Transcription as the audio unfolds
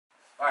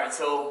Alright,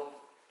 so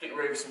getting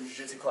ready for some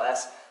jiu-jitsu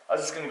class. I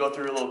was just going to go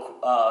through a little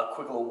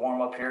quick little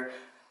warm-up here.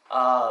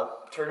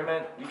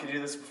 Tournament, you can do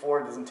this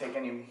before. It doesn't take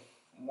any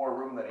more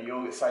room than a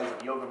yoga size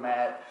of yoga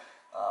mat.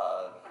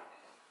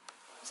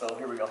 So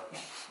here we go.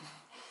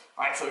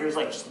 Alright, so here's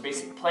like just the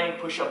basic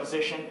plank push-up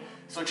position.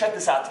 So check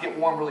this out. To get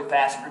warm really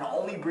fast, we're going to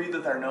only breathe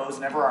with our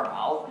nose, never our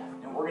mouth.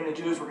 And what we're going to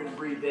do is we're going to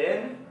breathe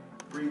in,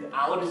 breathe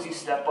out as you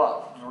step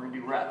up. And we're going to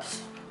do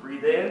reps.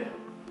 Breathe in,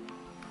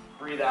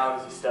 breathe out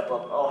as you step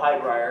up. Oh, hi,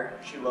 Briar.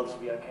 She loves to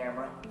be on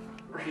camera.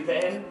 Breathe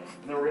in, and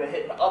then we're going to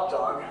hit an up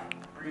dog.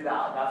 Breathe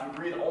out. Now, if you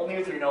breathe only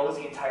with your nose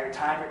the entire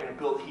time, you're going to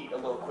build heat a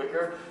little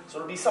quicker. So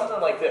it'll be something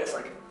like this,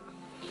 like.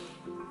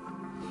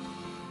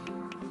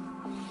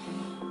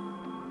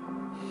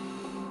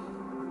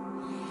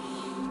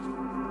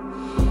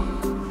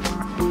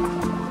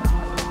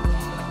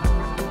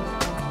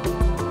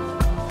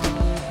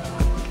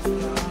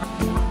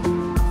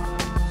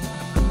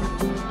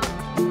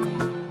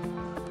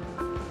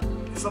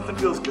 Something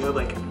feels good,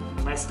 like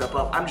when I step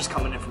up, I'm just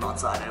coming in from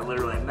outside.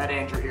 I met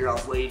Andrew here, I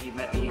was late, he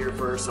met me here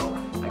first, so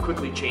I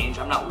quickly changed.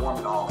 I'm not warm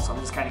at all, so I'm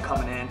just kind of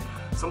coming in.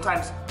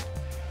 Sometimes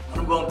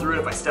when I'm going through it,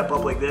 if I step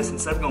up like this,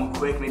 instead of going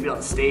quick, maybe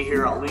I'll stay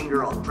here, I'll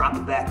linger, I'll drop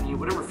it back knee,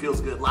 whatever feels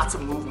good. Lots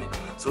of movement.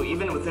 So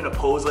even within a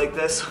pose like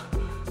this,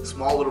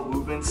 small little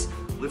movements,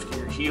 lifting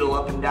your heel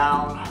up and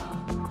down,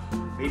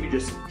 maybe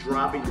just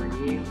dropping your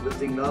knee,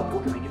 lifting it up,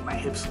 working to get my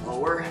hips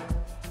lower.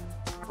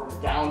 From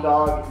a down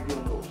dog, if you're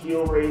doing little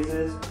heel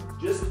raises,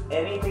 just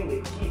anything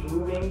to keep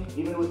moving,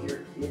 even with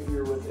if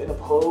you're within a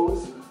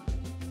pose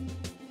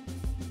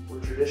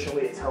where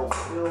traditionally it's held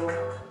still.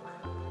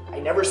 I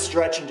never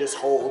stretch and just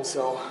hold,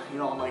 so you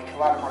know, like a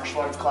lot of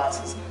martial arts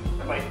classes,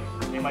 they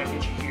might get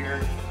you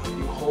here,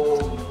 you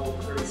hold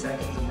for 30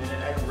 seconds, a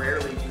minute. I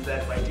rarely do that.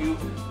 If I do,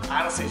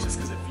 honestly, it's just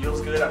because it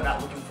feels good. I'm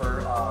not looking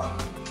for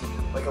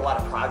like a lot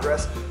of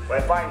progress. What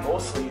I find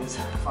mostly is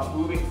if I'm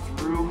moving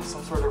through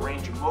some sort of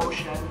range of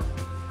motion.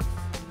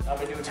 I've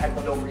been doing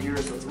Taekwondo for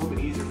years, so it's a little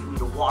bit easier for me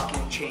to walk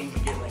in, change,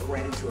 and get like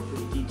right into a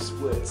pretty deep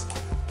splits.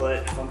 But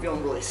if I'm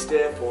feeling really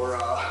stiff or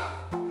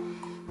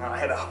I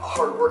had a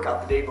hard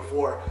workout the day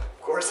before,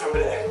 of course I'm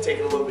gonna take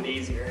it a little bit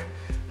easier.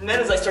 And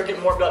then as I start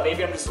getting warmed up,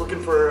 maybe I'm just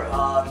looking for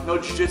no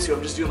jiu-jitsu,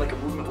 I'm just doing like a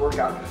movement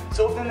workout.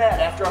 So within that,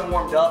 after I'm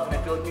warmed up and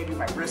I feel like maybe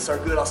my wrists are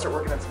good, I'll start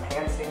working on some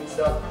handstand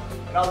stuff.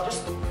 And I'll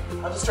just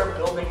start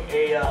building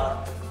a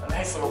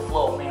nice little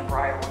flow. Man,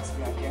 Brian wants to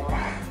be on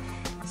camera.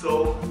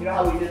 So, you know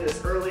how we did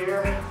this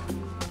earlier?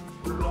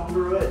 We're going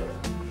through it.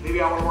 Maybe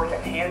I want to work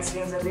on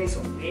handstands that day,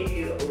 so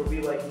maybe it'll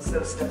be like,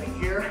 instead of stepping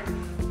here,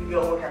 maybe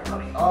I'll work on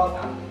coming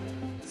up.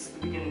 This is the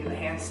beginning of the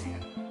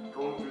handstand.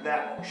 Going through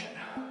that motion.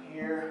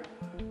 Here,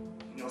 and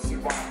you'll see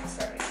why I'm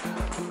starting.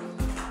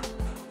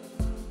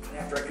 And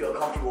after I feel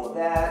comfortable with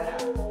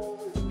that,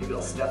 maybe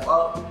I'll step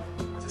up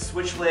to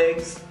switch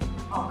legs.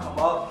 I'll come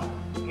up,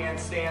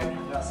 handstand,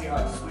 and I'll see how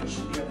I switch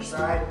to the other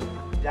side.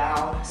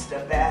 Down,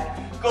 step back,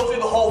 go through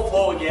the whole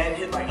flow again,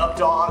 hit my up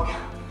dog,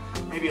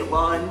 maybe a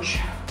lunge,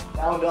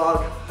 down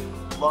dog,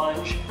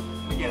 lunge.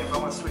 And again, if I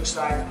want to switch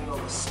sides, I'm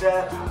going to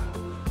step,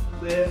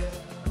 lift,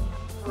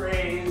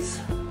 raise,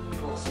 a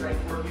little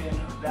strength work in,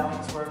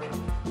 balance work,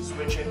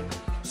 switching.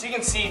 So you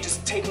can see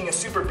just taking a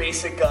super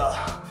basic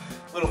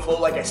little flow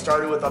like I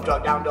started with up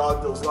dog, down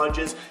dog, those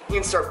lunges, you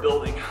can start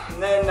building.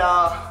 And then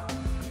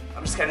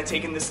I'm just kind of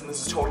taking this, and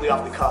this is totally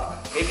off the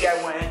cuff. Maybe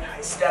I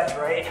stepped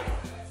right,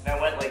 and I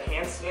went like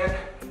handstand.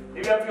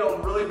 Maybe I'm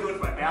feeling really good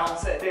with my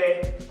balance that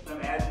day.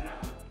 Imagine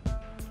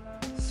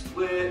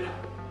split,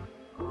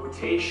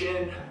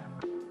 rotation,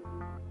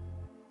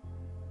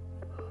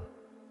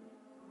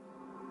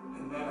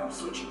 and then I'm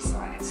switching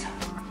sides.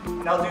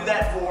 And I'll do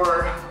that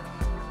for,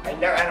 I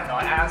don't know,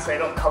 honestly I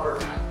don't cover,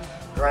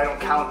 or I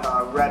don't count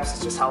reps,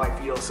 it's just how I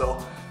feel.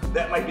 So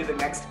that might be the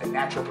next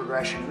natural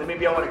progression. And then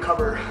maybe I want to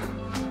cover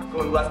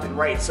going left and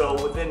right. So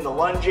within the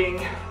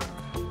lunging,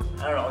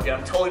 I don't know, again,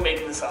 I'm totally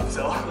making this up,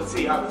 so let's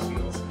see how this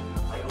feels.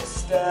 I go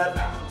step,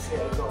 let's see,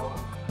 I go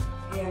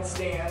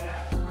handstand,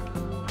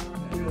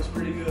 that feels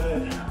pretty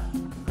good.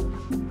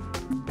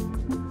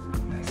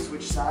 And I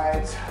switch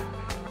sides.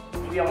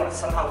 Maybe I want to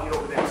somehow get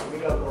over there, so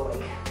maybe I'll go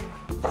like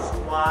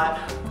squat.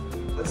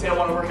 Let's say I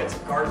want to work at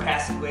some guard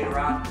passing later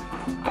on.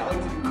 I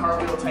like to do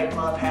cartwheel type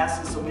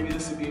passes, so maybe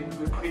this would be a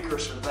good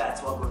precursor to that.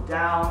 So I'll go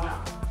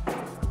down,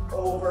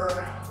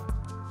 over,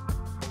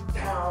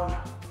 down,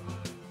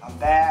 I'm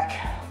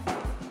back.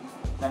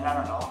 Then I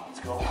don't know, let's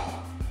go.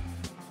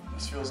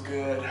 This feels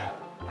good.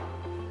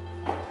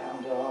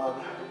 Down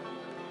dog,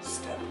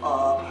 step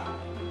up,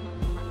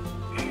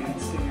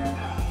 handstand,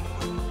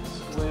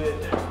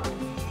 split,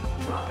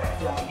 drop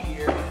back down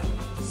here,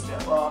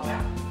 step up,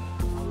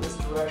 this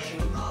direction,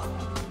 up.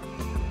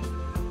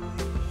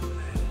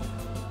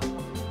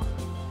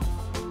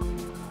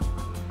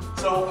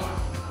 So,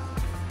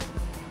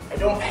 I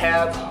don't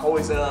have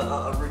always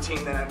a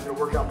routine that I'm going to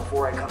work on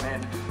before I come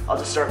in. I'll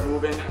just start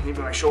moving. Maybe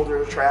my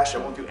shoulders are trashed. I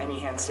won't do any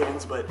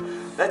handstands, but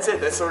that's it.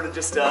 That's sort of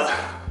just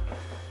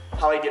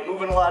how I get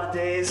moving a lot of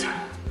days.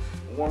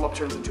 Warm-up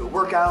turns into a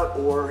workout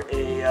or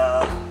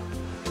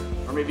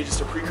or maybe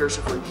just a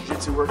precursor for a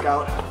jiu-jitsu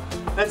workout.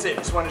 That's it,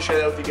 just wanted to share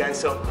that with you guys.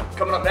 So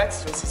coming up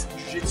next, let's see some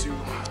jiu-jitsu.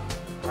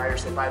 Ryder,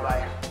 say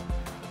bye-bye.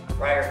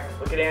 Ryder,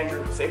 look at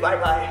Andrew, say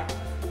bye-bye.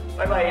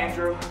 Bye-bye,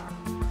 Andrew.